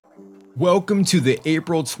Welcome to the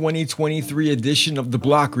April 2023 edition of The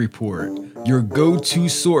Block Report, your go-to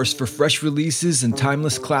source for fresh releases and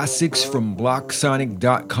timeless classics from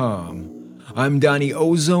BlockSonic.com. I'm Donnie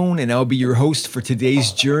Ozone, and I'll be your host for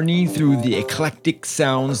today's journey through the eclectic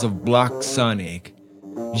sounds of Block Sonic.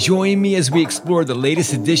 Join me as we explore the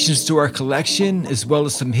latest additions to our collection, as well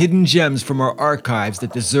as some hidden gems from our archives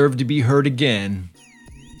that deserve to be heard again.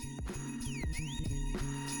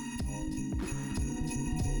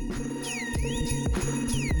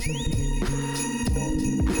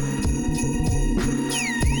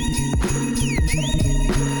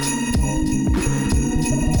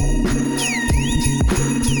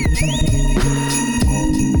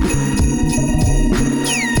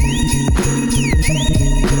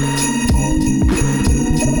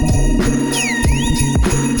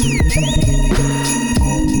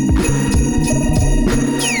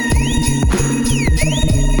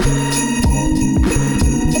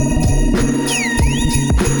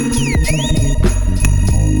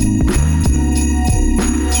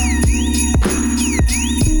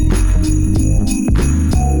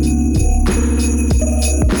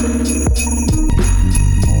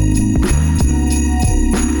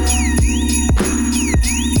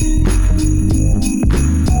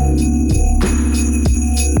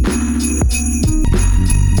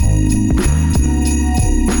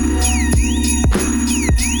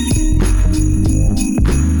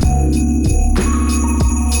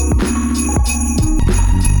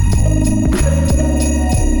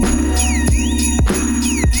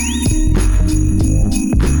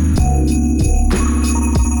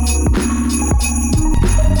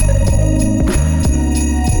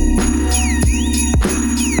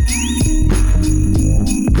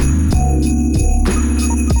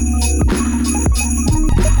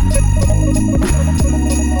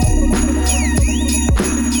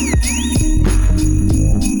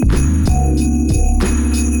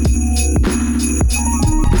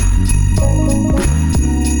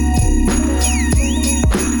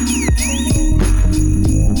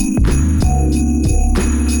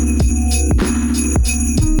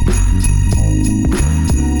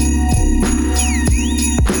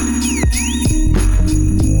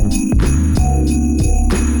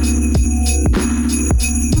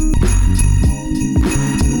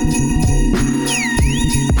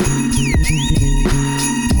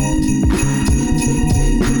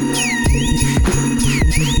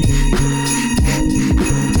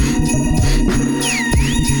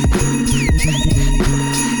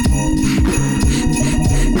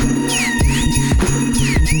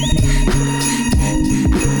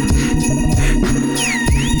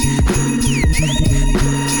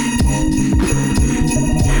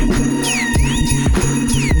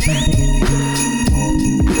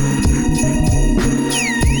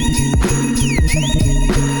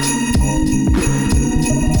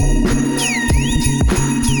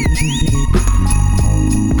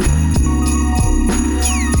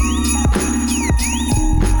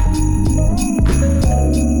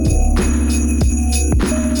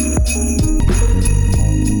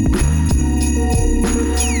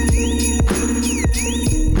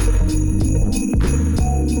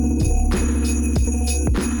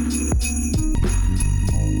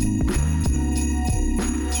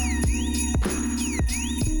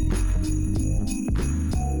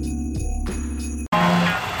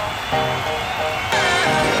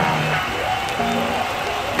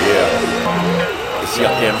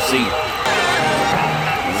 Yuck MC.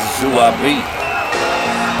 This is who I be.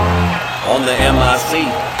 On the MIC.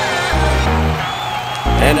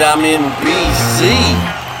 And I'm in BC.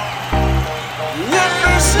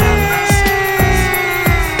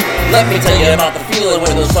 Let me tell you about the feeling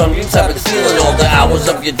when there's some you tap and stealing all the hours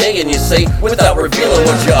of your day, and you say without revealing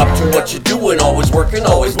what you're up to, what you're doing, always working,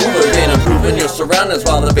 always moving, and improving your surroundings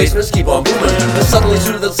while the basements keep on booming. And suddenly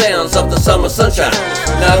through the sounds of the summer sunshine,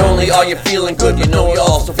 not only are you feeling good, you know you're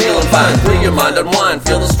also feeling fine. Clear your mind, unwind,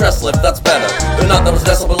 feel the stress lift, that's better. The knot that was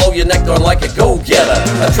nestled below your neck, don't like a go-getter.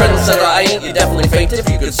 A trendsetter I ain't, you definitely faint if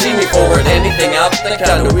you could see me forward. Anything out there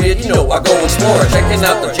kinda weird, you know I go explore. Checking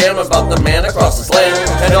out the jam about the man across this land,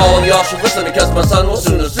 and all y'all should listen because my son will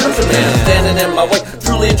soon assume to man. Standing in my way,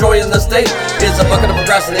 truly enjoying this day. Is a bucket of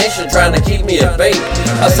procrastination trying to keep me at bay.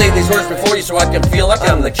 I say these words before you so I can feel like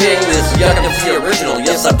I'm the king. This Yuck MC original,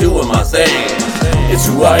 yes I'm doing my thing. It's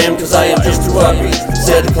who I am cause I am just who I be.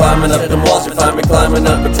 Said climbing up the walls, you find me climbing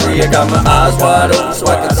up a tree. I got my eyes wide open so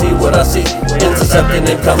I can see what I see. In intercepting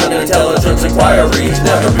incoming intelligence inquiries.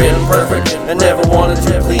 Never been perfect and never wanted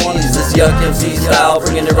to please. This Yuck MC style,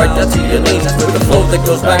 bringing it right down to your knees, with a flow that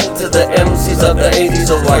goes back to the MCs of the 80s.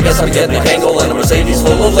 So I guess I'm getting a Kangol and a Mercedes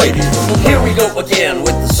full of ladies. Here we go again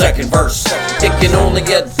with the second verse. It can only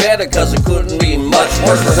get better cause it couldn't be much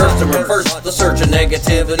worse. Rehearsed and reversed the surge of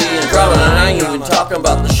negativity and drama, and I ain't even talking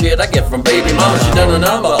about the shit I get from baby mama. She done a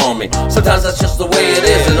number on me. Sometimes that's just the way it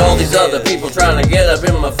is, and all these other people trying to get up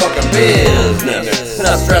in my fucking business.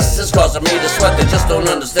 Now stress is causing me to sweat. They just don't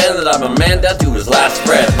understand that I'm a man down to his last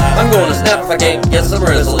breath. I'm gonna snap if I can't get some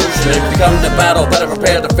resolution. If we come to battle, better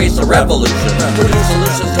prepare to face a revolution. Produce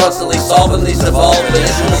solutions, constantly solving these evolving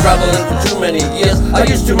issues. Traveling for too many years, I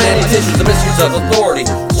use too many tissues. The misuse of authority,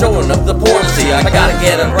 showing up the poor to see. I gotta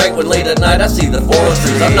get it right when late at night I see the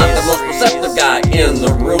forestries. I'm not the most receptive guy in the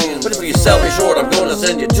room, but if you sell me short, I'm gonna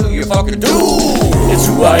send you to your fucking doom. It's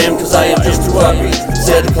who I am, cause I am just who I be.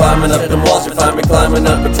 Said climbing up the walls, you find me climbing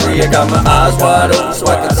up a tree. I got my eyes wide open so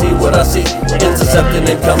I can see what I see. Intercepting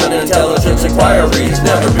incoming intelligence inquiries.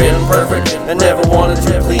 Never been perfect and never wanted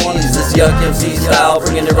to please. This Yuck MC style,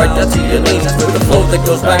 bringing it right down to your knees, with a flow that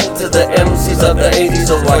goes back to the MCs of the 80s.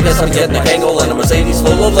 So I guess I'm getting a Kangol and a Mercedes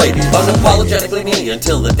full of ladies. Unapologetically me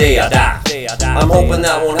until the day I die. I'm hoping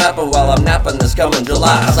that won't happen while I'm napping this coming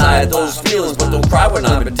July. I had those feelings, but don't cry when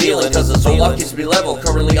I'm dealing, cause it's all up keeps me level,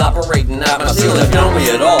 currently operating at my ceiling. If you know me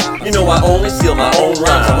at all, you know I only steal my own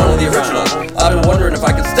rhymes. I'm only the original. I've been wondering if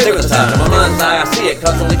I can stay with the time. In my mind's eye, I see it,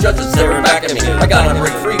 constantly judging, staring back at me. I gotta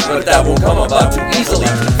break free, but that won't come about too easily.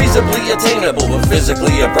 Feasibly attainable, but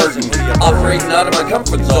physically a burden. Operating out of my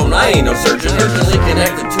comfort zone, I ain't no surgeon. Urgently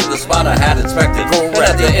connected to the spot I had inspected. And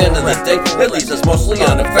at the end of the day, it leaves us mostly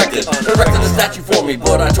unaffected. Erected a statue for me,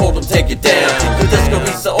 but I told him take it down. The disco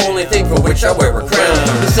beat's the only thing for which I wear a crown.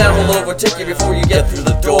 The sound will overtake you before you get through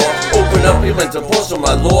the door. Open up your mental pulse, so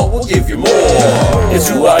my Lord will give you more. It's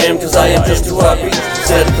who I am, cause I am just who I be.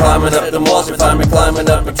 Said climbing up the walls, you find me climbing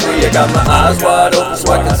up a tree. I got my eyes wide open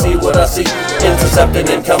so I can see what I see. Intercepting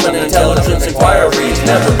incoming intelligence inquiries.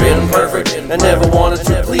 Never been perfect and never wanted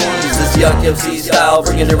to please. This Yuck MC style,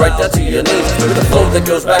 bringing it right down to your knees, with a flow that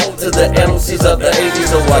goes back to the MCs of the 80s.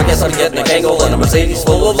 So I guess I'm getting a Kangol and a Mercedes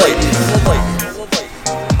full of ladies.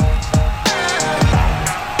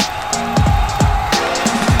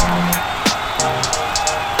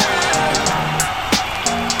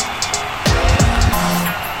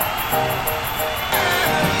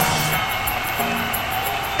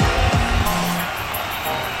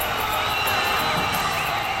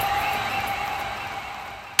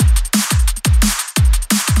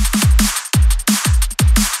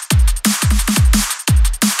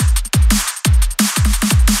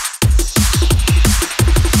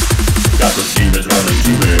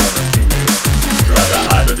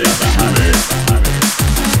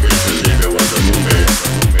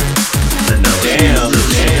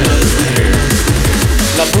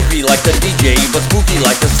 Like the DJ, but spooky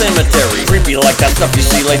like the cemetery. Creepy like that stuff you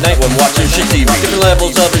see late night when watching shit TV. Different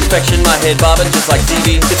levels of infection, my head bobbing just like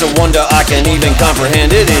TV. It's a wonder I can even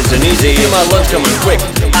comprehend, it isn't easy. Feel my lunch coming quick,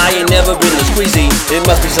 I ain't never been this squeezy. It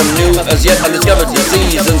must be some new, as yet undiscovered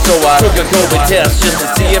disease. And so I took a COVID test just to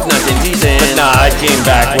see if nothing teasing. But nah, I came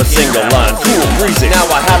back with single line, cool breezy. Now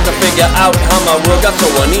I have to figure out how my world got so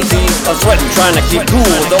uneasy. I'm sweating trying to keep cool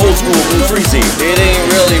with the old school blue freezy. It ain't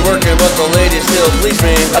really working, but the ladies still please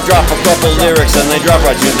me. I drop a couple lyrics and they drop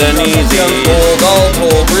right to the knees. Cold, all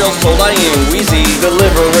told, real sold, I ain't wheezy.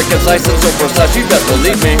 Deliver it concise and so precise, you best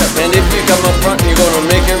believe me. And if you come up front, you're gonna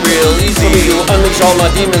make it real easy. You'll unleash all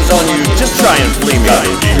my demons on you, just try and flee me. Got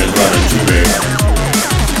no demons running to me.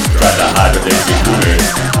 Try to hide but they see through me.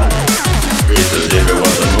 It's as if it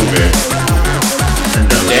was a movie.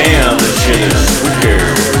 Damn, this shit is spooky.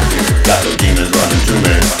 Got no demons running to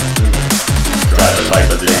me. Try to fight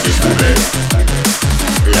but they see through me.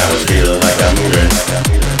 I was feeling like I'm moving.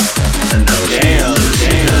 Damn,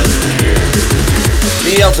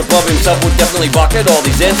 Beelzebub himself would definitely balk at all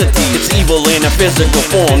these entities. It's evil in a physical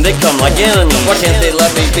form, they come like enemies. Why can't they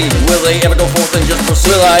let me be? Will they ever go forth and just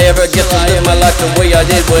proceed? Will I ever get to live my life the way I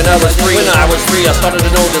did when I was free? When I was free, I started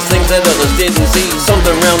to notice things that others didn't see.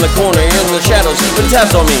 Something round the corner in the shadows keeping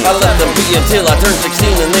tabs on me. I let them be until I turned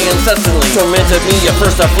 16 and they incessantly tormented me. At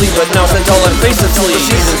first I flee, but now since all I'm facing sleep.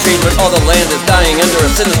 The seasons change, but all the land is dying under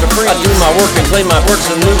a sinister freeze. I do my work and claim my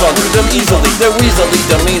perks and move on through them easily. Their weaselly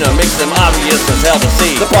demeanor makes them obvious as hell to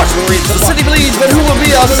see. The parchment reads, the city bleeds, but who will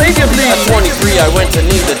be our savior, please? At 23 I went to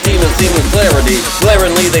need the demons see with clarity.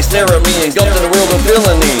 Glaringly they stare at me, engulfed in a world of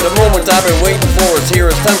villainy. The moment I've been waiting for is here,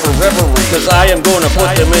 it's time for revelry. Cause I am going to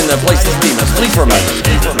put them in their places, demons flee from me.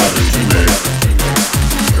 Demons running to me.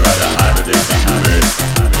 Try to hide but they see through me.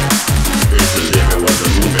 It's as if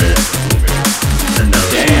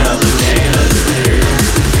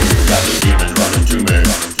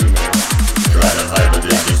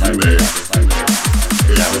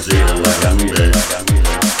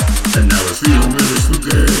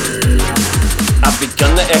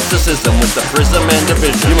with the prism and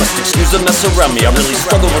division. You must excuse the mess around me, I really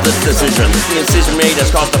struggle with this decision. The incision made has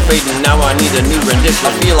caused a fade and now I need a new rendition.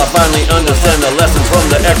 I feel I finally understand the lessons from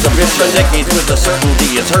the exhibition. Decades with a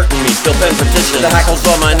certainty, it's hurting me, still pen petition. The hackles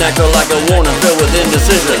on my neck are like a warning filled with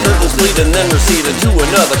indecision. The curtains bleed and then recede into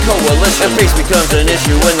another coalition. And face becomes an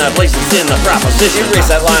issue when that place is in the proposition. Erase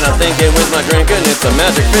that line of thinking with my drink and it's a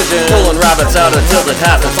magic vision. Pulling rabbits out until it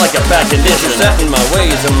happens like a bad condition. Set in my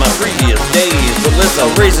ways in my previous days, but listen,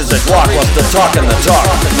 raises that walk while still talking the talk.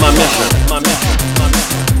 My mission, my mission, my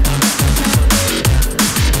mission.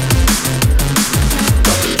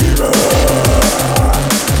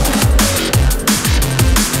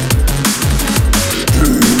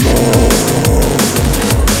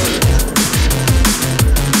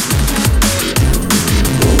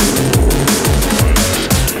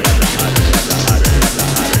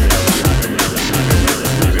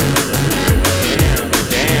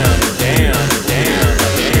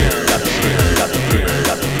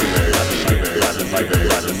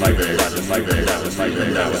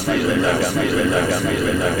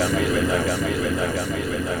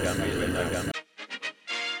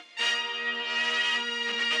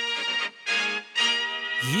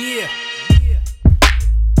 Yeah,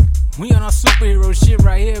 we on our superhero shit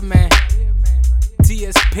right here, man.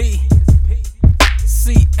 TSP,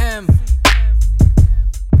 CM.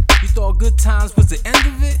 You thought good times was the end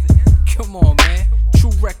of it? Come on, man.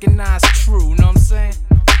 True recognize true, know what I'm saying?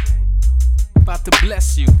 About to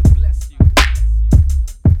bless you.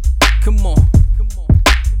 Come on.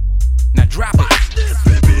 Now drop it.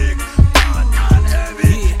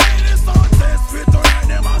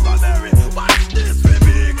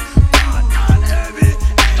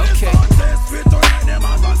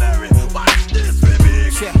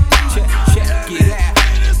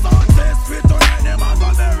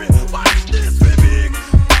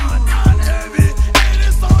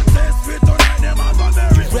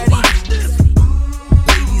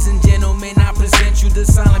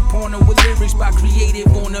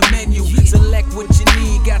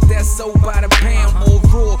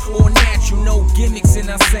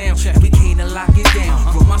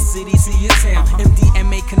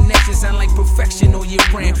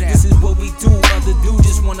 This is what we do, other dudes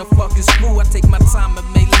just wanna fucking screw. I take my time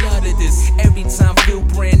and make love to this. Every time feel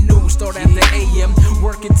brand new. Start at the AM,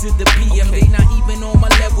 working to the PM. They not even on my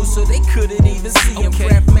level, so they couldn't even see them.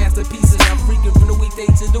 Craft masterpieces, I'm freaking from the weekday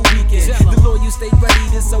to the weekend. The Lord, you stay ready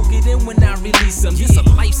to soak it in when I release them. It's a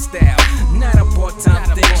lifestyle, not a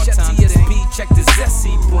part-time thing. Shut TSP, check the zest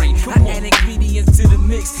he bring. I add ingredients to the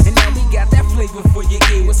mix, and now we got that flavor for your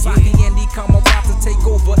ear. Wasabi and D come about to take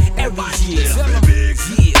over every year.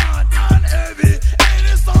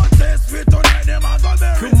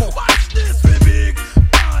 Come on.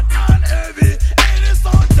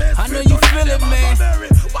 I know you feel it, man.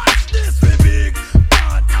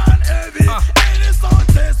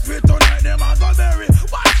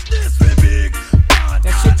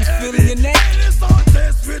 That shit you feel in your neck?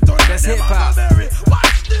 That's hip hop.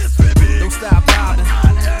 Don't stop bobbing.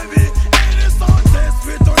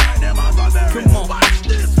 Come on.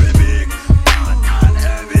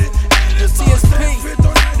 The TSP.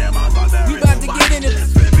 We about to get in it.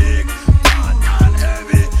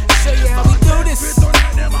 Show you how we do this.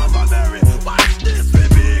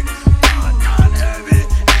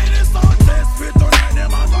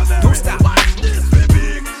 Don't stop.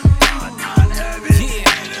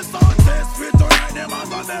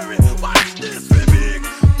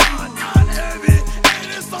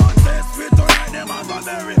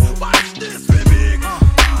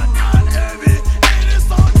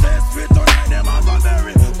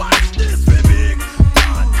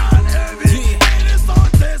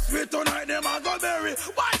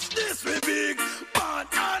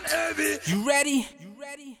 You ready? You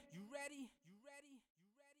ready? You ready? You ready?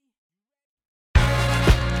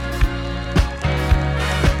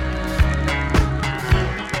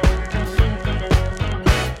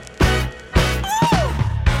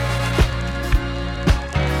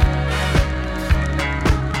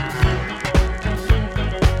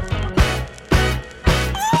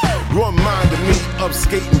 Reminded me of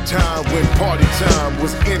skating time when party time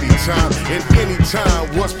was any time, and any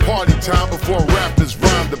time was party time before rappers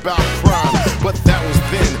rhymed about crime. But that was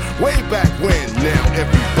then, way back when. Now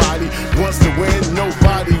everybody wants to win,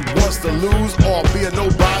 nobody wants to lose, or be a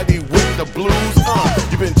nobody with the blues.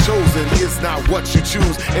 You've been chosen, it's not what you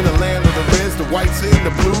choose. In the land of the reds, the whites, and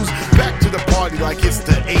the blues. Back to the party like it's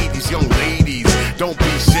the 80s, young ladies. Don't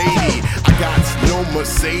be shady. I got no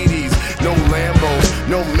Mercedes, no Lambos,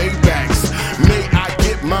 no Maybachs. May I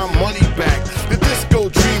get my money back? The disco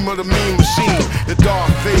dream of the mean machine, the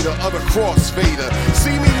Darth Vader hater of the crossfader.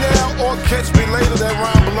 See me now or catch me later, that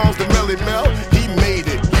rhyme belongs to Melly Mel. He made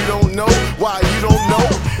it, you don't know, why you don't know?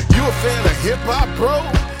 You a fan of hip-hop, bro?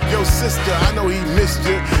 Yo, sister, I know he missed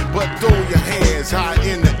you, but throw your hands high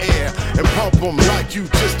in the air and pump them like you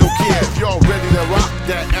just don't care. If y'all ready to rock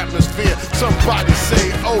that atmosphere, somebody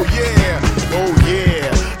say, oh yeah, oh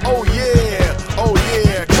yeah, oh yeah, oh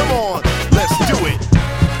yeah. Come on, let's do it.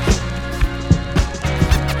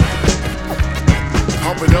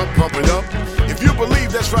 Pump it up, pump it up. If you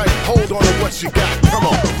believe that's right, hold on to what you got. Come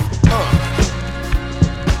on.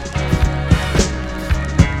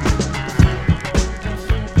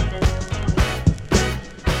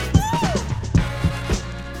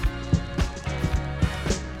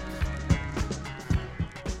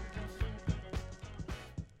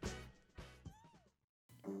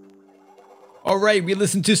 Alright, we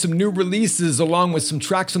listened to some new releases along with some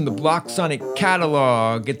tracks from the Block Sonic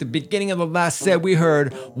catalog. At the beginning of the last set, we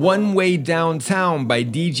heard One Way Downtown by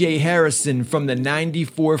DJ Harrison from the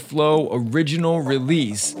 94 Flow original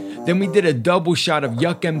release. Then we did a double shot of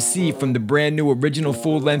Yuck MC from the brand new original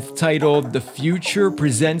full-length titled The Future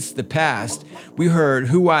Presents the Past. We heard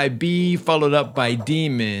Who I Be, followed up by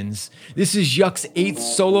Demons. This is Yuck's 8th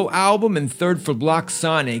solo album and 3rd for Block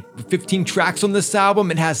Sonic. With 15 tracks on this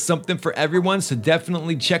album, it has something for everyone, so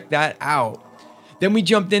definitely check that out. Then we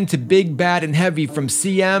jumped into Big Bad and Heavy from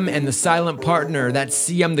CM and The Silent Partner. That's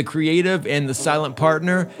CM the Creative and The Silent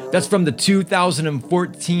Partner. That's from the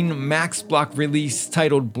 2014 Max Block release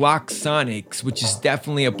titled Block Sonics, which is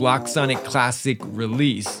definitely a Block Sonic classic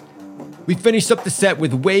release. We finished up the set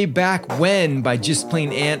with Way Back When by Just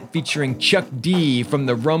Plain Ant featuring Chuck D from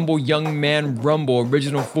the Rumble Young Man Rumble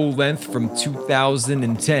original full length from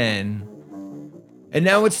 2010. And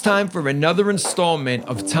now it's time for another installment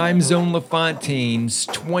of Time Zone LaFontaine's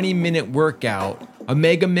 20-minute workout, a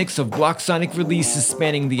mega mix of Block Sonic releases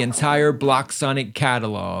spanning the entire Block Sonic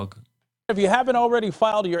catalog. If you haven't already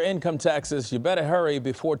filed your income taxes, you better hurry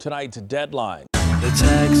before tonight's deadline. The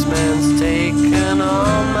tax man's taking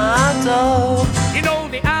all my dough. You know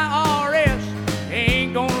the IRS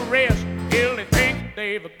ain't gonna rest till they think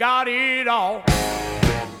they've got it all.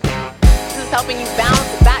 This is helping you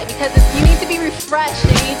bounce back because you need to be refreshed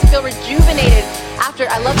and you need to feel rejuvenated after.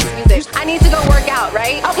 I love this music. I need to go work out,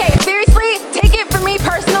 right? Okay, seriously, take it from me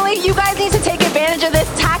personally. You guys need to take advantage of this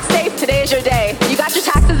tax day. Today is your day. You got your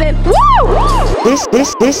taxes in. Woo!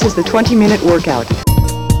 This is the 20-minute workout.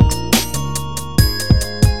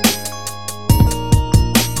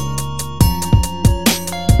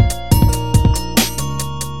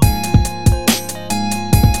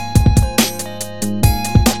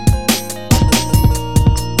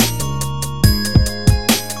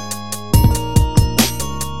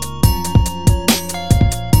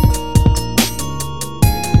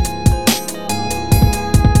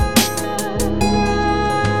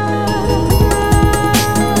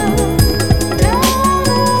 No!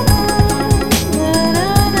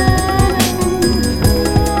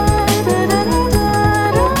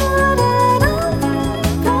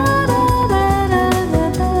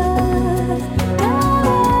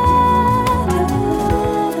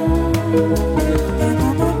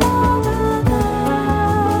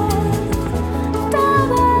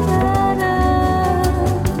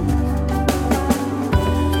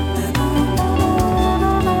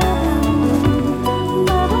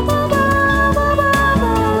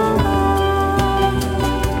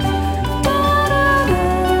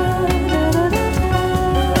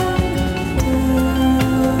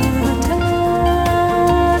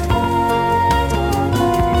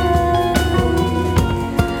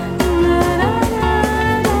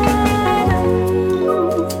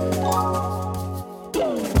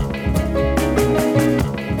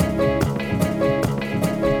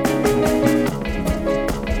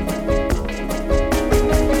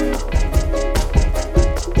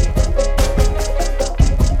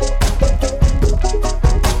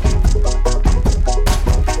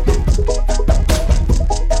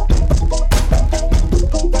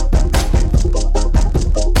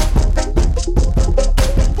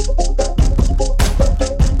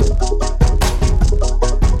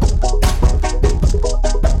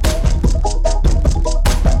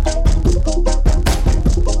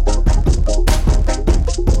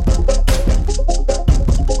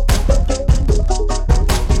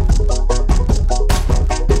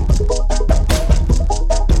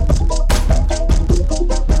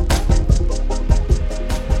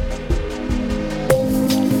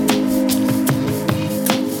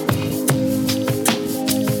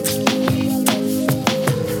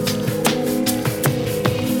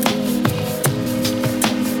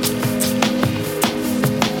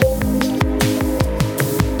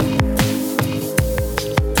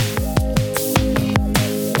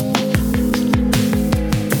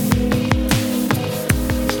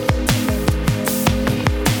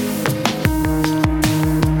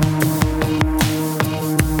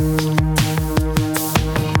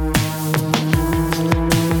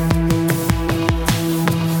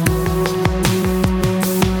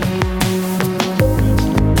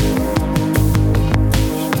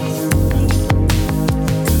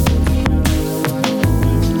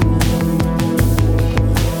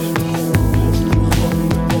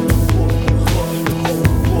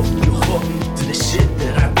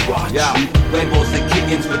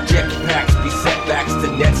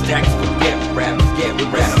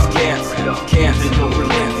 Can't, there's no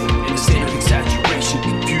relief. In a state of exaggeration,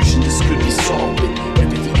 confusion, this could be solved with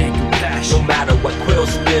empathy and compassion. No matter what quills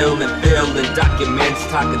spill and fill in documents,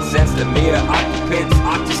 talking sense to mere occupants,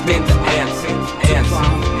 occupants, ants.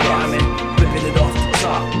 Climbing, ripping it off the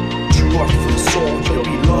top. True art for the soul, yo,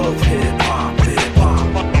 we love hip-hop, hip-hop.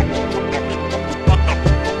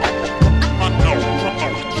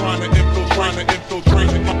 Trying to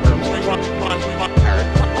infiltrate,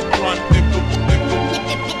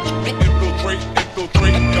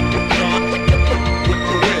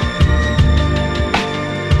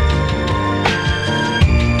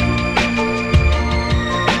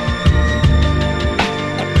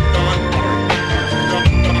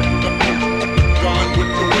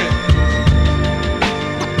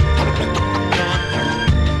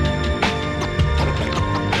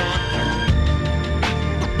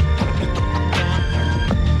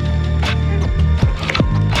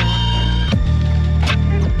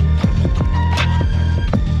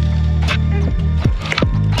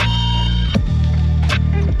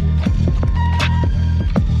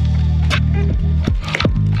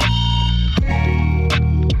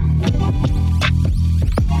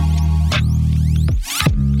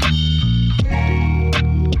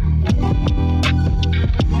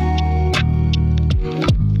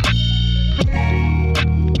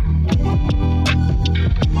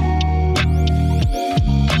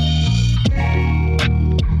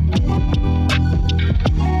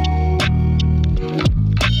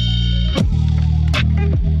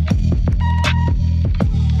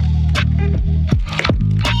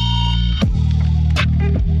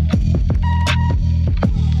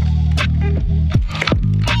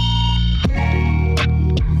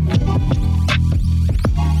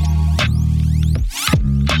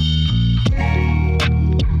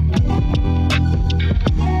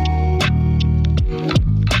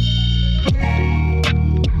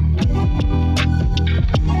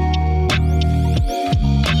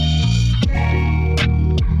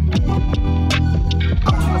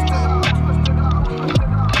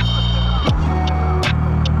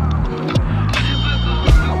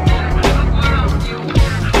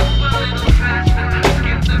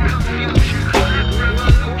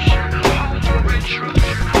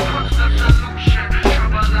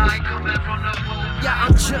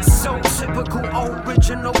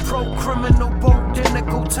 original, pro-criminal,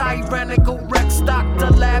 botanical, tyrannical, Rex, Doctor,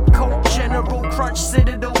 Lab Coat, General, Crutch,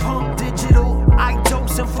 Citadel, Pump, Digital, I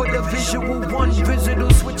dosing for the visual, one visitor,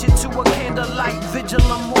 switch it to a candlelight,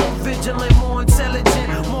 vigilant, more vigilant, more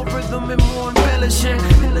intelligent, more rhythm and more embellishing,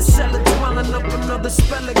 in the cellar dwelling up another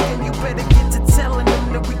spell again, you better get to telling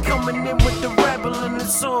them that we coming in with the rebel and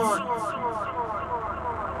it's on.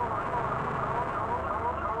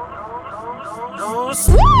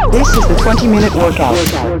 This is the 20-minute workout.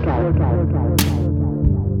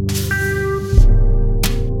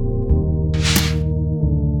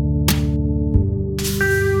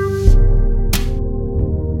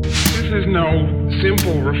 This is no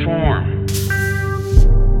simple reform.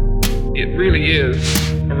 It really is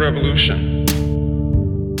a revolution.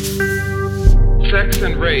 Sex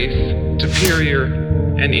and race, superior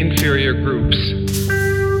and inferior groups.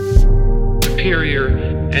 Superior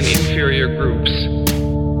and inferior groups.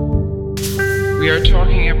 We are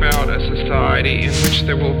talking about a society in which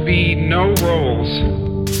there will be no roles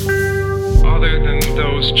other than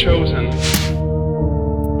those chosen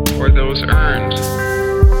or those earned.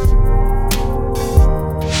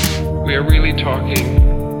 We are really talking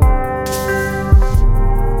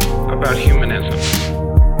about humanism.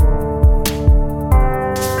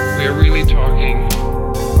 We are really talking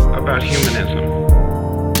about humanism.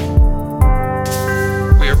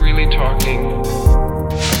 We are really talking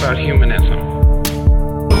about humanism.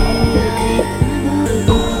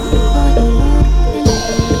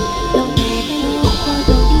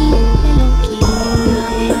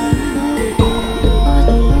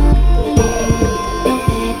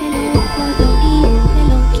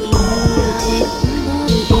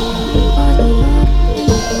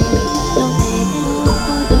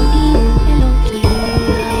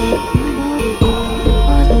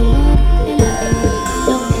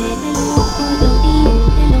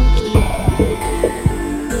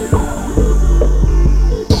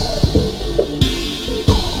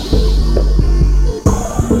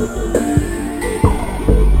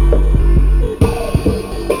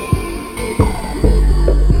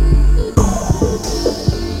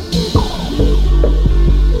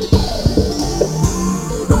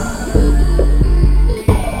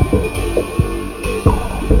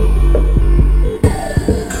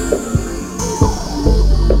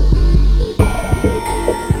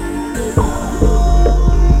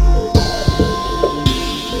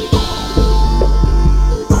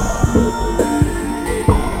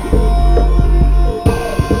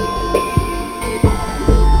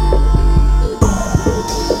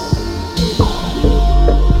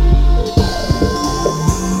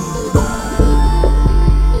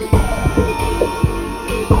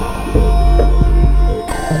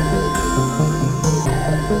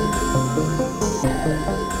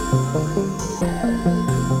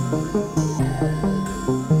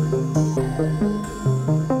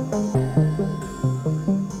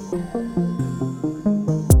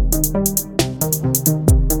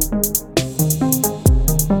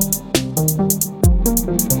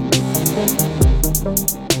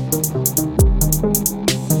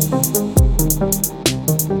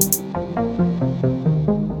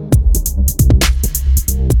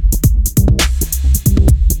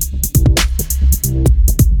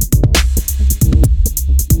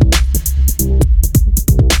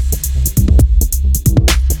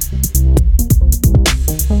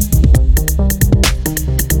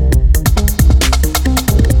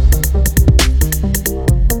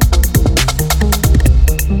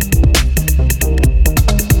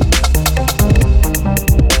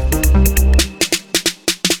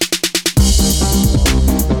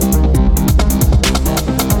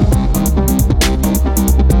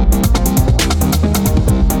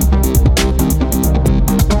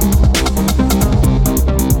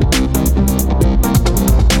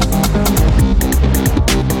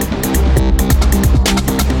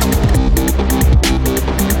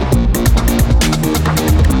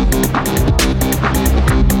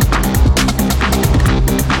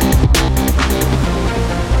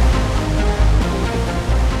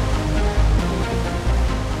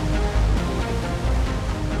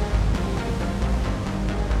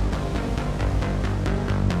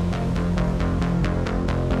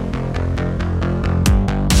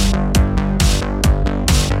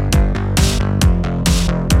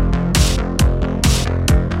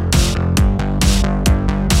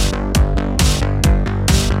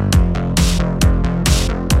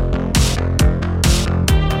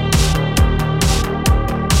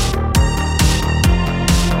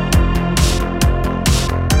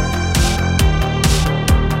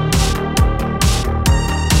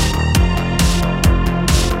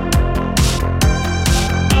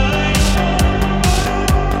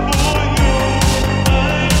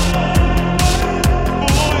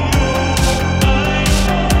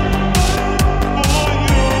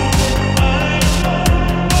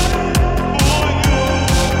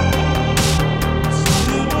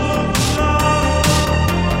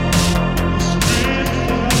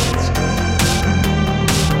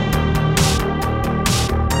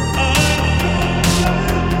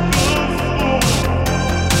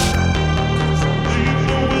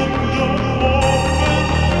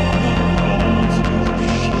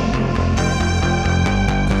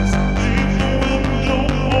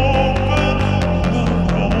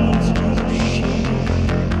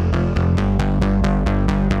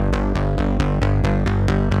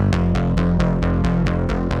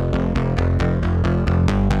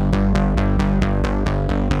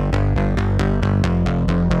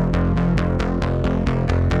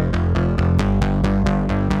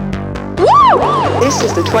 This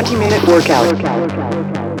is the 20-minute workout.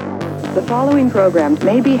 The following program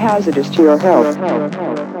may be hazardous to your health.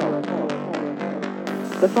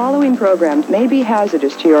 The following program may be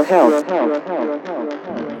hazardous to your health.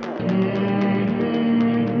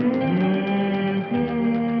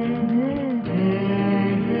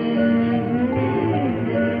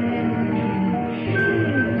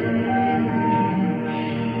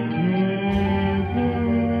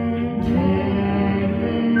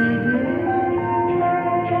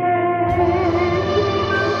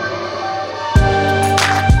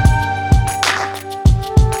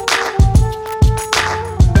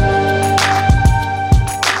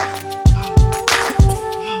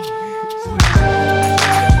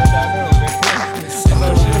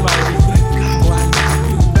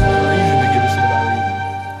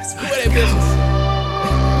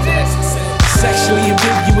 Sexually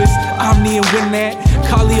ambiguous, omni and win that.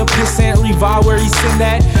 Kali a pissant, revive where he send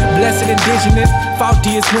that. Blessed indigenous,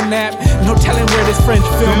 faulty is when that. No telling where this French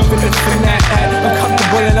film finna that at.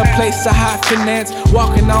 Uncomfortable in a place of high finance.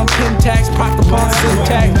 Walking on Pentax, propped upon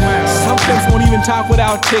syntax. Some pimps won't even talk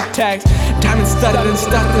without tic tacs. Diamond studded and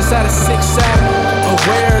stuffed inside a 6-sack.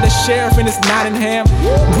 Aware of the sheriff and it's Nottingham.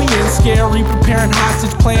 We in scary, preparing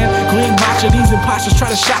hostage plan. Green matcha, these imposters try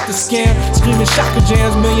to shock the scam. Screaming shotgun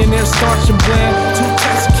jams, millionaires staunch and bland. 2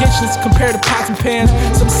 types of kitchens compared to pots and pans.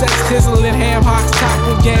 Some sex tizzling, ham hocks, top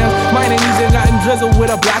with gams. Mine ain't easy, nothing drizzle with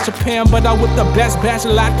a blotch of Pam. But I with the best batch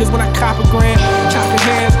of lot, cause when I cop a grand, chop your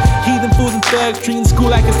hands. Heathen fools and thugs, treating school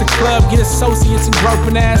like it's the club. Get associates and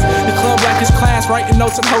groping ass. The club like it's class, writing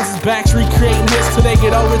notes on hoses' backs. Recreating hits till they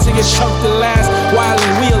get over to get choked at last. Wild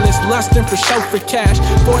and wheelless, lusting for show for cash.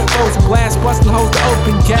 4 foes of glass, busting holes to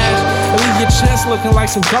open gash. And leave your chest looking like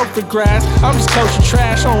some gopher grass. I'm just kosher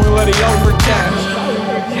trash, only let it overcash.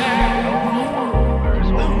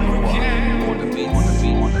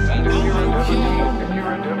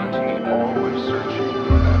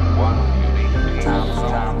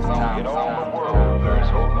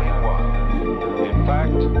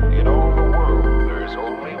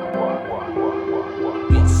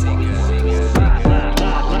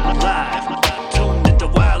 Tuned at the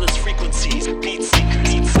wildest frequencies, beat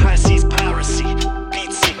seekers, high seas piracy, beat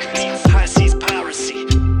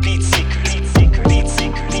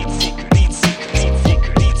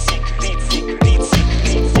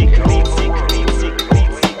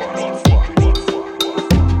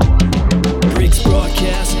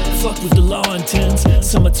all intense.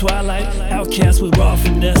 Summer twilight, outcast with raw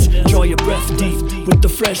finesse. Draw your breath deep with the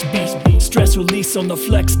fresh beat. Stress release on the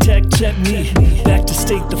flex tech, check me. Back to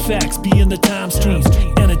state the facts, be in the time streams.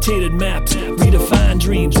 Annotated maps, redefine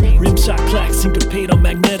dreams. Rimshot clacks, syncopate on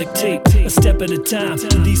magnetic tape. A step at a time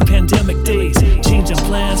in these pandemic days. Changing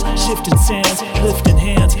plans, shifting sands, lifting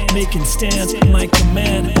hands, making stands. My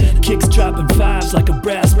command, kicks dropping fives like a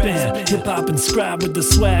brass band. Hip-hop inscribed with the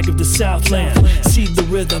swag of the Southland. Seed the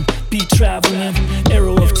rhythm, beat traveling.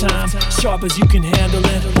 Arrow of time, sharp as you can handle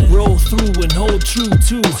it. Roll through and hold true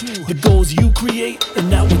to the goals you create and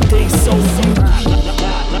not what they sold you.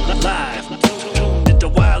 Live, tuned into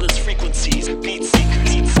wireless frequencies. Beat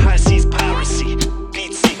seekers, high seas piracy.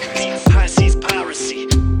 Beat seekers, high seas piracy.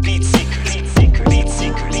 Beat seekers, beat seekers, beat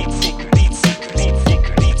seekers, beat seekers, beat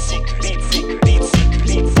seekers, beat seekers, beat seekers, beat seekers, beat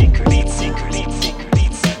seekers, beat seekers, beat seekers,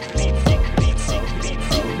 beat seekers, beat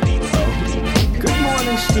seekers. Good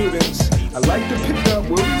morning, students. I'd like to pick up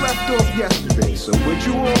where we left off yesterday, so would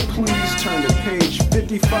you all please turn to page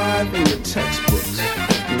 55 in your textbooks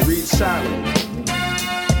and read silently.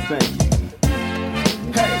 Thank you.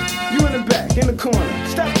 Hey, you in the back, in the corner,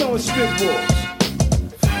 stop throwing spitballs.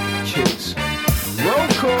 Kids. Roll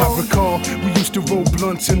call. I recall we used to roll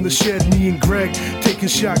blunts in the shed, me and Greg taking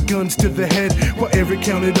shotguns to the head while Eric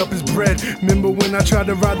counted up his bread. Remember when I tried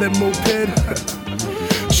to ride that moped?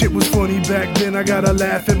 Shit was funny back then, I gotta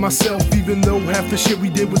laugh at myself. Even though half the shit we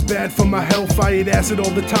did was bad for my health. I ate acid all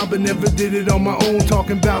the time but never did it on my own.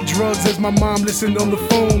 Talking about drugs as my mom listened on the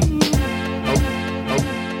phone.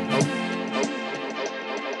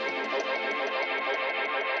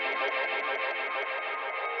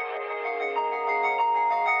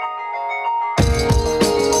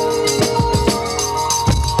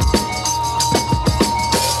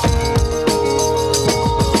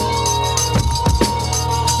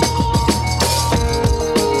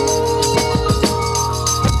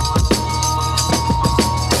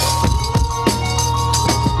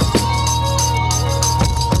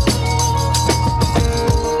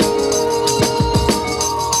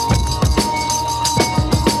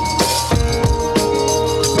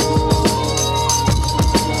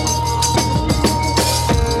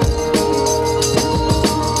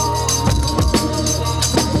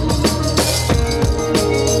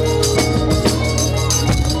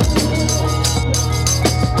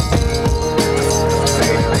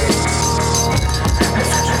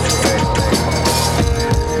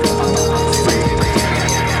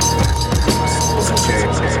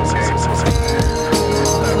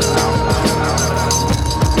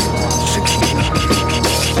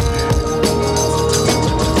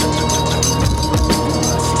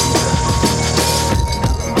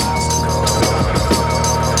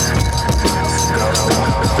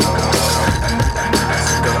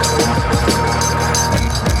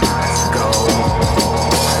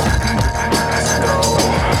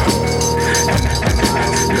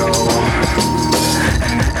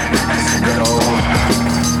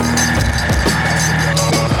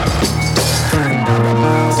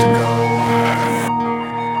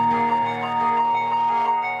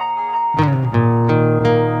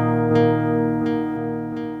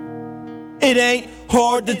 It ain't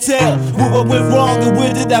hard to tell what went wrong and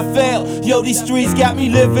where did I fail. Yo, these streets got me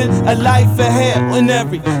living a life of hell. And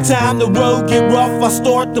every time the road get rough, I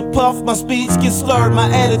start to puff, my speech gets slurred. My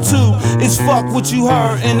attitude is fuck what you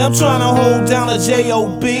heard, and I'm trying to hold down a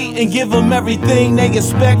J.O.B. and give them everything they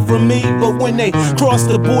expect from me. But when they cross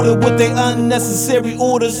the border with their unnecessary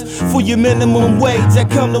orders for your minimum wage, I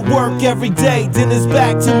come to work every day, then it's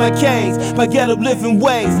back to my cage, my ghetto living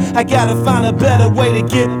ways. I gotta find a better way to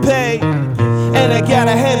get paid. And I got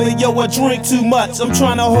a habit, yo, I drink too much. I'm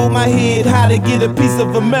trying to hold my head high to get a piece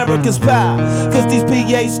of America's pie. Cause these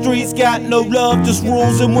PA streets got no love, just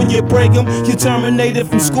rules. And when you break them, you're terminated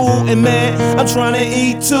from school. And man, I'm trying to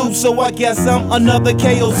eat too, so I guess I'm another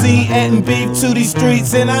KOZ adding beef to these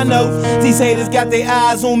streets. And I know these haters got their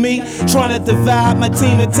eyes on me, trying to divide my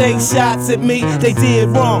team and take shots at me. They did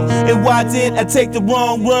wrong, and why did I take the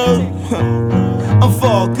wrong road? I'm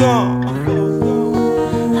far gone.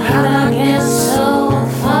 How'd I get so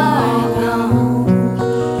far gone?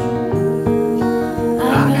 I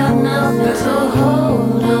got nothing to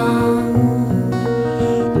hold on.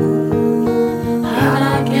 How'd I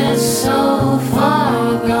get so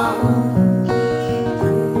far gone?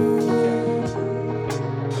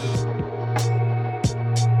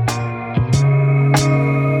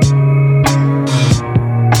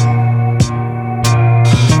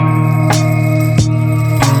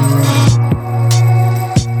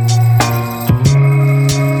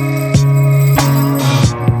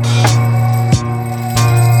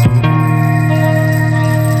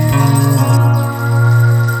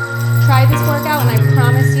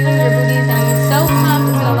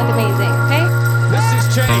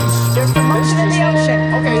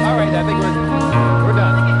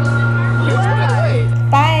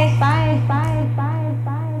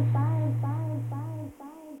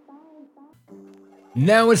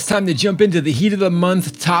 Now it's time to jump into the Heat of the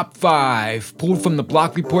Month Top 5, pulled from the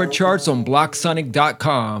Block Report charts on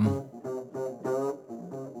blocksonic.com.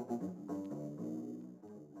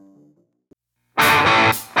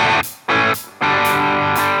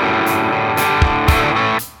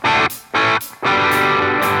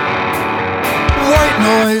 White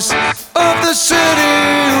noise of the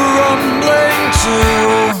city rumbling to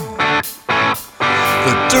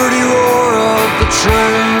the dirty roar of the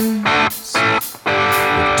trains.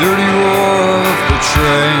 Dirty roar of the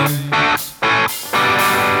trains.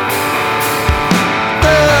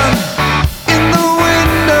 Then, in the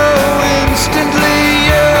window, instantly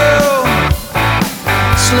you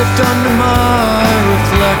slipped under my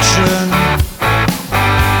reflection.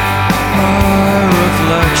 My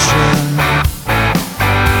reflection.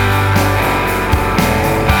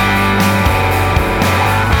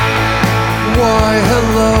 Why,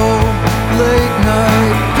 hello, late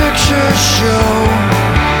night picture show.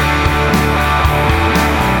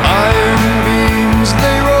 Iron beams,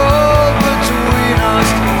 they roll between us,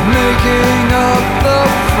 making up the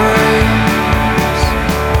frames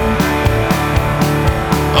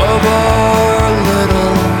of our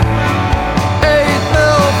little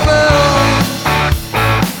 8mm film.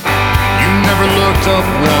 You never looked up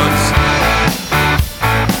once,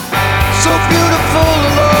 so beautiful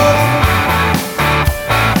alone.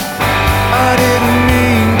 I didn't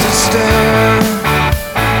mean to stare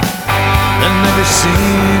and never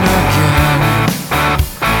seen again.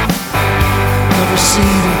 Never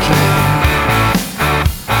seen again.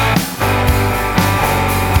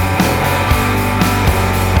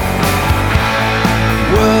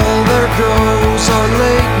 Well, there goes our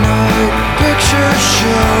late night picture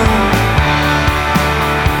show.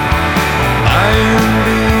 Iron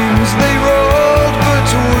beams, they rolled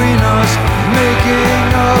between us, making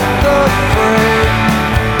up the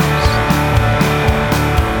frames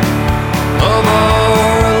of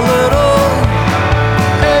our little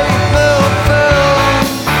 8mm film.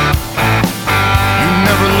 You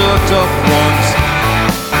never looked up once,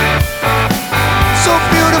 so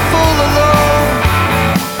beautiful alone.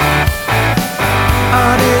 I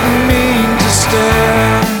didn't mean to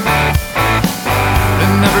stare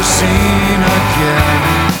and never seen again.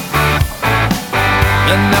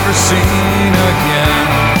 And never seen again.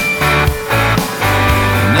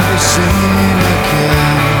 Never seen again.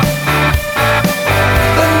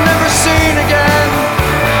 Never seen again.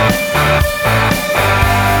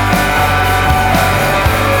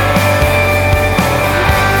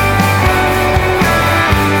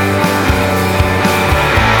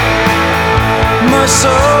 My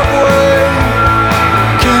subway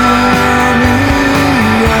cameo.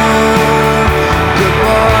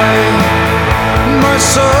 Goodbye. My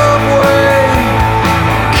subway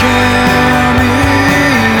cameo.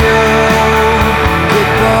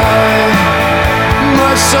 Goodbye.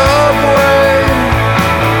 My subway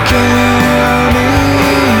cameo.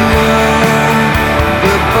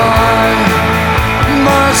 Goodbye.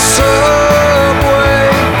 My subway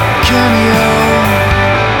cameo.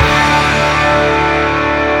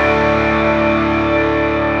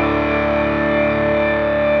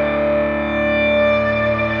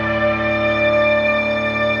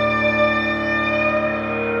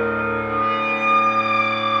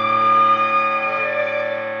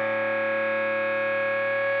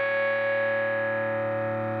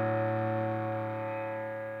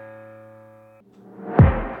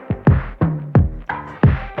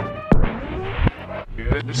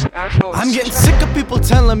 I'm getting sick of people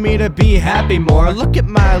telling me to be happy more. Look at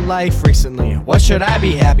my life recently. What should I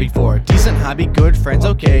be happy for? Decent hobby, good friends,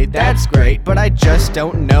 okay, that's great. But I just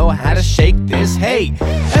don't know how to shake this hate.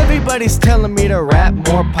 Everybody's telling me to rap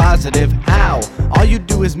more positive. How? All you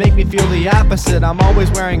do is make me feel the opposite. I'm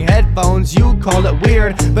always wearing headphones, you call it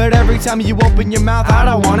weird. But every time you open your mouth, I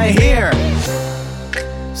don't wanna hear.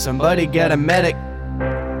 Somebody get a medic.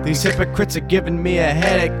 These hypocrites are giving me a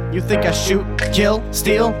headache. You think I shoot, kill,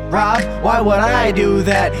 steal, rob? Why would I do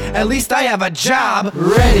that? At least I have a job.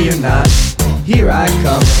 Ready or not, here I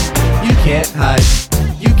come. You can't hide,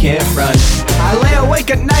 you can't run. I lay awake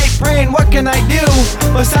at night praying, what can I do?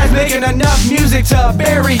 Besides making enough music to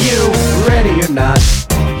bury you. Ready or not,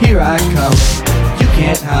 here I come. You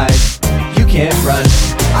can't hide, you can't run.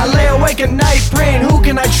 I lay awake at night praying, who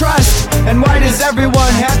can I trust? And why does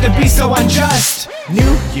everyone have to be so unjust?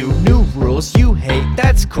 New you, new rules you hate,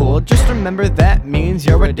 that's cool. Just remember that means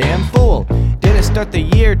you're a damn fool. Didn't start the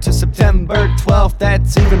year to September 12th.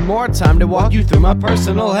 That's even more time to walk you through my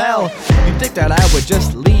personal hell. You'd think that I would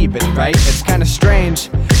just leave it, right? It's kinda strange,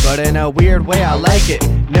 but in a weird way I like it.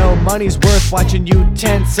 No money's worth watching you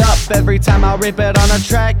tense up. Every time I rip it on a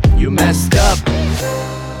track, you messed up.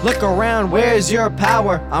 Look around, where's your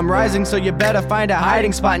power? I'm rising, so you better find a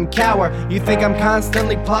hiding spot and cower. You think I'm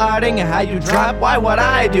constantly plotting how you drop? Why would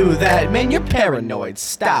I do that? Man, you're paranoid,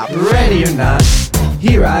 stop. Ready or not,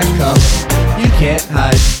 here I come. You can't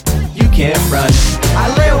hide, you can't run. I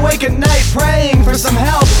lay awake at night praying for some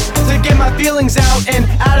help to get my feelings out and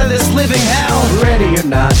out of this living hell. Ready or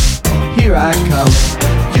not, here I come.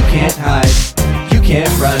 You can't hide, you can't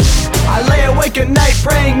run. I lay awake at night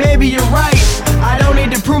praying maybe you're right. I don't need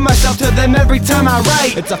to prove myself to them every time I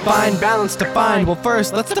write. It's a fine balance to find. Well,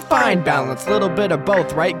 first, let's define balance. Little bit of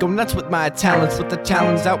both, right? Go nuts with my talents, with the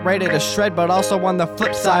talents out ready to shred. But also on the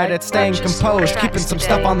flip side, it's staying composed, keeping some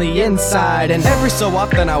stuff on the inside. And every so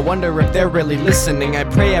often I wonder if they're really listening. I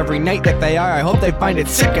pray every night that they are. I hope they find it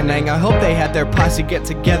sickening. I hope they had their posse get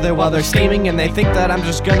together while they're scheming, and they think that I'm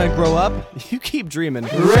just gonna grow up. You keep dreaming.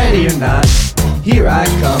 Ready or not, here I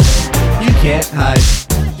come. You can't hide,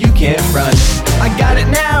 you can't run. I got it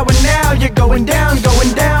now, and now you're going down,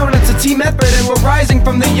 going down. It's a team effort and we're rising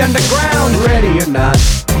from the underground. Ready or not,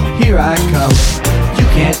 here I come. You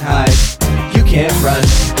can't hide, you can't run.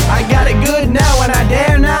 I got it good now and I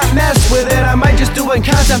dare not mess with it. I might just do a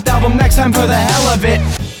concept album next time for the hell of it.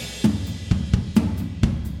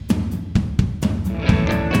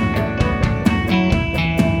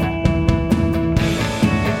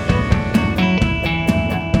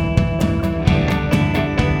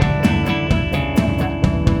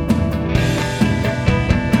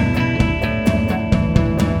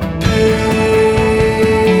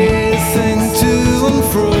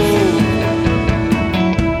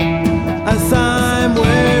 As I'm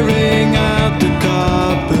wearing out the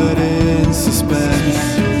carpet in suspense,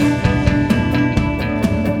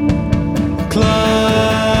 climbing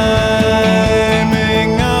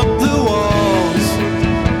up the walls,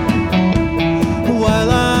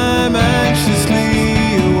 while I'm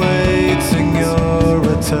anxiously awaiting your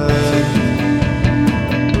return.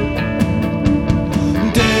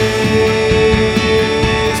 Days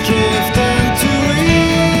drift into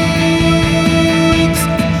weeks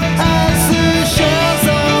as the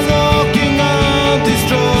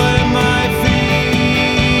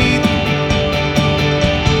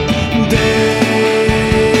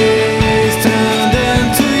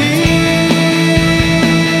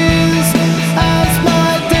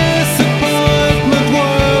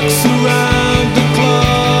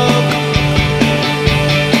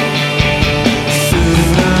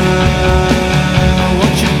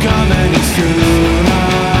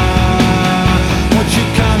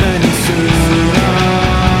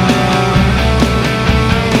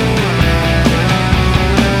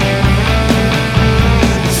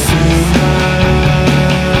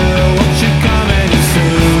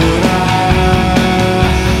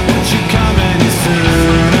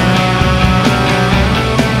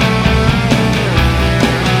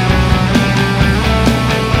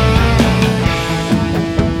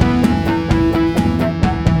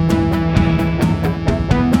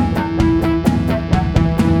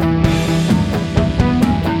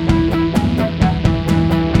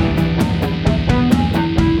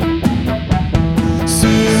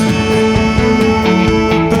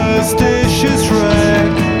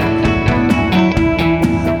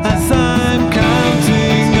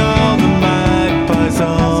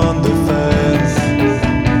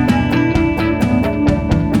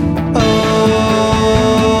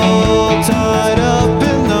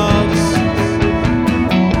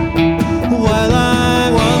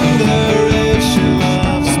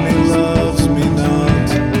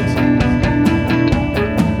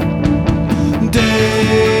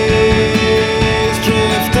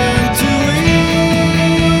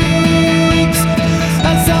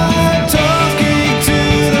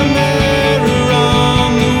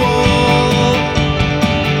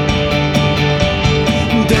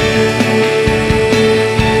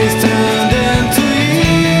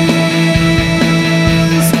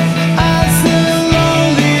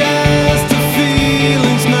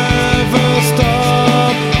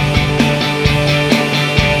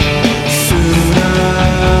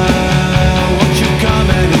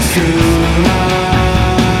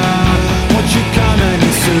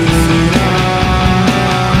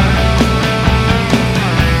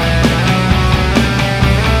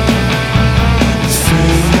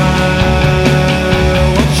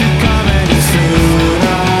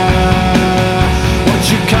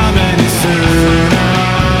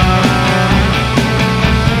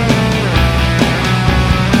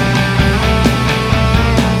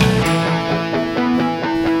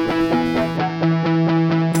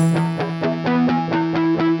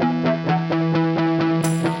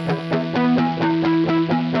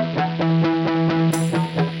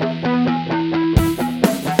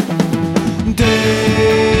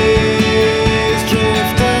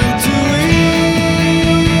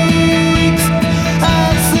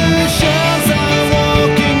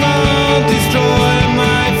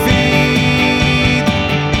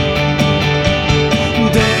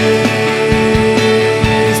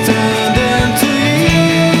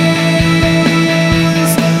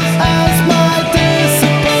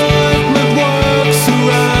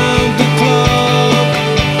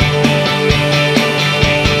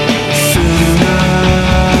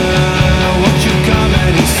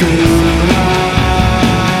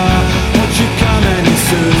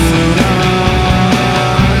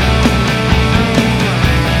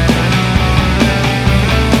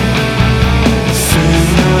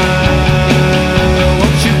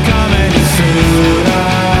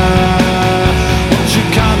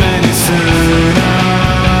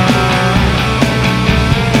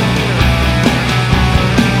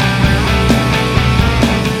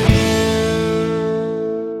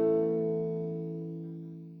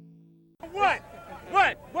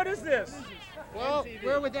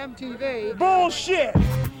with MTV. Bullshit!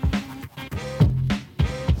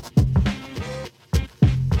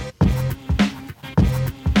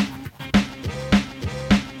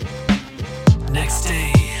 Next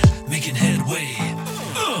day, making headway.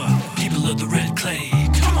 People of the red clay,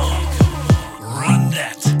 come on, run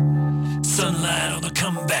that. Sunlight on the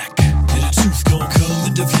comeback. And the truth gon' come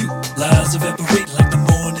into view. Lies evaporate like the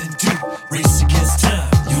morning dew. Race against time,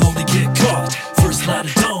 you'll only get caught. First light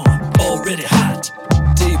of dawn, already hot.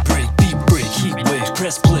 Daybreak, beat break, heat wave,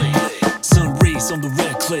 press play. Sun rays on the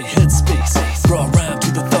red clay headspace. Raw rhyme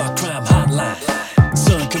to the thought crime hotline.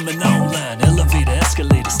 Sun coming online, elevator,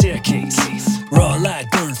 escalator, staircase. Raw light,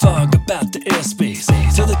 burn fog about the airspace.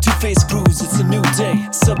 Tell the two-faced crews it's a new day.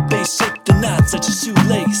 Sub-bass, shake the knots at your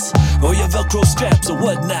shoelace. Or your Velcro straps or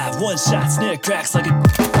whatnot. One shot, snare cracks like a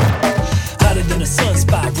hotter than a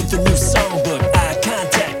sunspot with the new songbook. Eye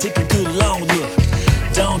contact, take a good long look.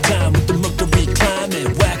 Downtime with the Mercury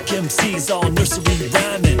climbing. Whack MCs all nursery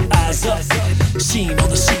rhyming. Eyes up, sheen on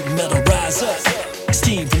the sheet metal. Rise up,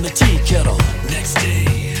 steam from the tea kettle. Next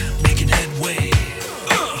day, making headway.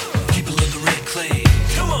 People of the red clay,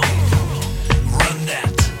 come on, run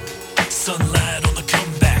that. Sunlight on the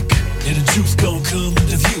comeback. And the truth gon' come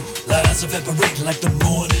into view. Lies evaporate like the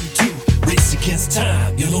morning dew. Race against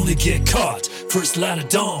time, you'll only get caught. First light of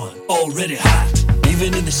dawn, already hot.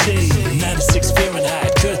 Even in the shade, 96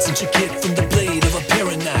 Fahrenheit. Cuts intricate from the blade of a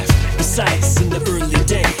paring knife. Precise in the early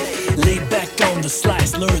day. Laid back on the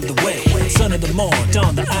slice, learn the way. Son of the morn,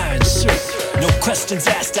 don the iron shirt. No questions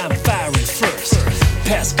asked, I'm firing first.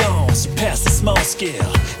 Past gone, surpass the small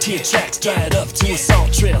scale. Tear tracks dried up to a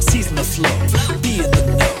salt trail. Season the flow, be in the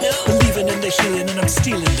know. Believing in the healing and I'm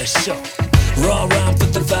stealing the show. Raw rhyme for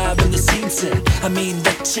the vibe and the scene set. I mean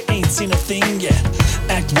that you ain't seen a thing yet.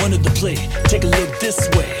 Act one of the play, take a look this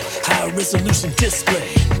way. High resolution display.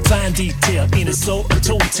 Fine detail, ain't it so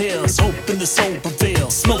untold tales. Hope in the soul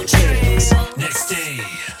prevails, smoke trails. Next day,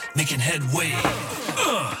 making headway.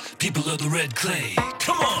 People of the red clay,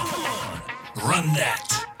 come on, run that.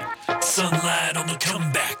 Sunlight on the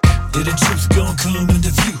comeback. Yeah, the truth gon' come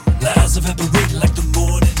into view. Lies evaporate like the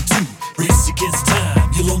morning dew. Race against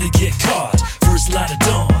time, you'll only get caught. First light of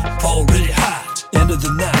dawn, already hot. End of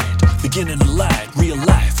the night, beginning of light. Real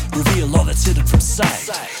life, reveal all that's hidden from sight.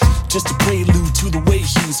 Just a prelude to the way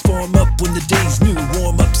hues form up when the day's new.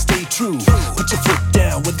 Warm up, stay true. Put your foot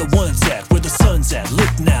down where the one's at, where the sun's at.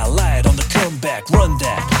 Look now, light on the comeback, run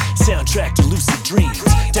that. Soundtrack to lucid dreams.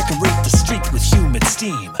 Decorate the street with humid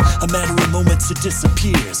steam. A matter of moments it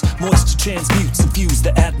disappears. Moisture transmutes, infuse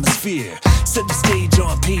the atmosphere. Set the stage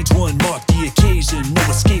on page one, mark the occasion. No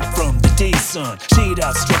escape from the day's sun. Shade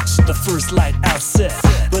outstretched, the first light outset.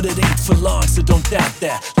 But it ain't for long, so don't doubt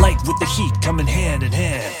that. Light with the heat coming hand in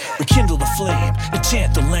hand. Rekindle the flame,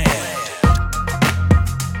 enchant the land.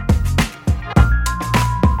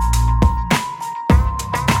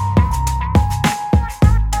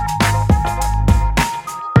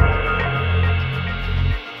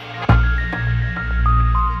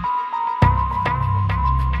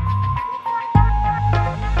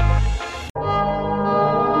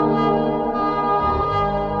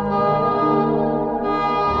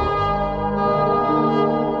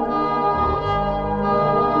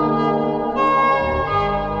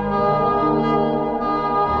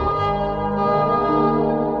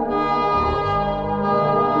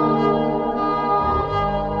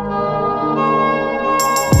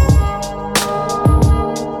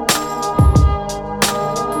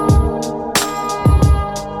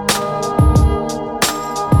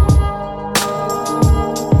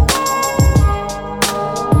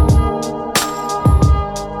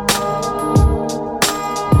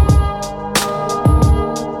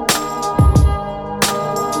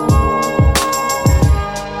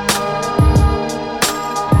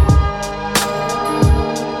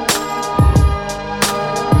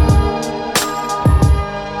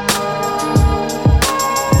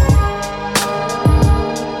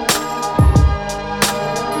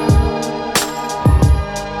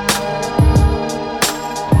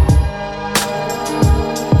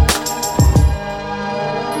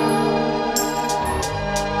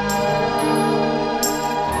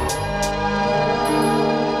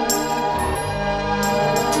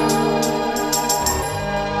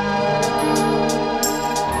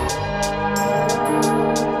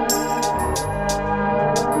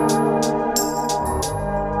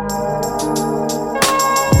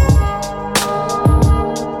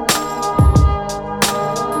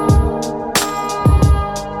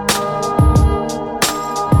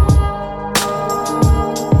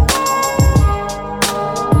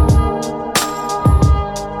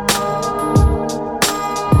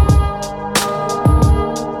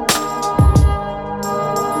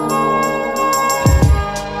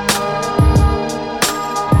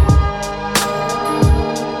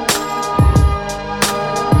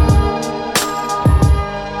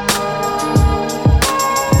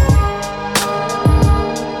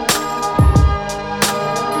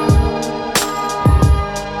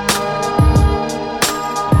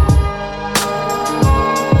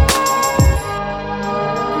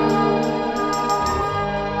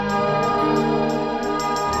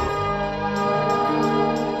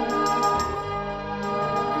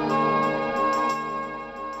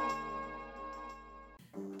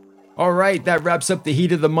 All right, that wraps up the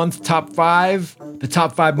Heat of the Month Top 5, the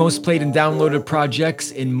top 5 most played and downloaded projects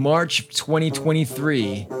in March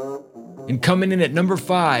 2023. And coming in at number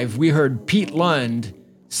 5, we heard Pete Lund,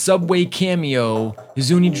 Subway Cameo, his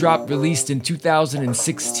uni drop released in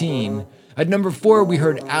 2016. At number 4, we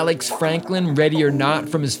heard Alex Franklin, Ready or Not,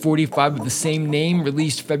 from his 45 of the same name,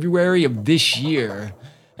 released February of this year.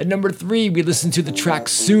 At number 3, we listened to the track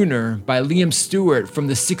Sooner by Liam Stewart from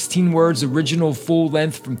the 16 Words original full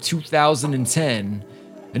length from 2010.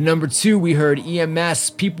 At number 2, we heard EMS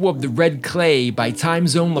People of the Red Clay by Time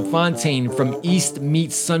Zone LaFontaine from East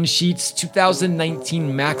Meets Sunsheet's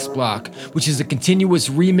 2019 Max Block, which is a continuous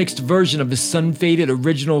remixed version of the Sun-Faded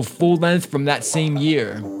original full length from that same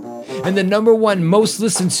year. And the number 1 most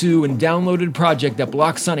listened to and downloaded project at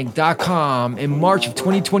blocksonic.com in March of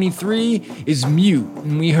 2023 is Mute,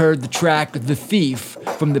 and we heard the track The Thief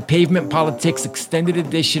from the Pavement Politics Extended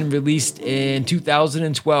Edition released in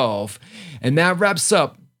 2012. And that wraps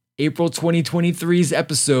up April 2023's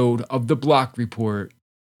episode of The Block Report.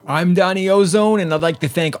 I'm Donnie Ozone, and I'd like to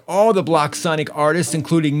thank all the Block Sonic artists,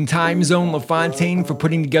 including Time Zone LaFontaine, for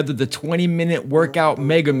putting together the 20-minute workout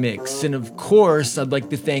mega mix. And of course, I'd like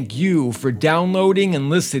to thank you for downloading and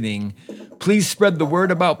listening. Please spread the word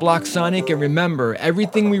about Block Sonic, and remember,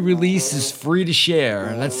 everything we release is free to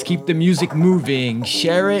share. Let's keep the music moving.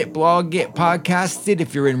 Share it, blog it, podcast it.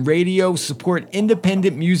 If you're in radio, support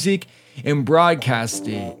independent music and broadcast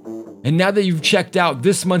it. And now that you've checked out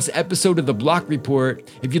this month's episode of The Block Report,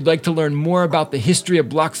 if you'd like to learn more about the history of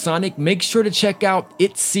Block Sonic, make sure to check out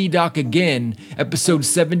It's C-Doc Again, episode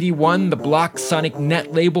 71, the Block Sonic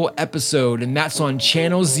Net Label episode, and that's on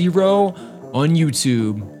Channel Zero on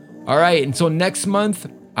YouTube. Alright, until next month,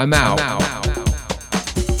 I'm out.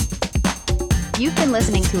 You've been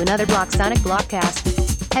listening to another Block Sonic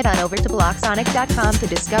Blockcast. Head on over to blocksonic.com to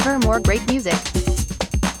discover more great music.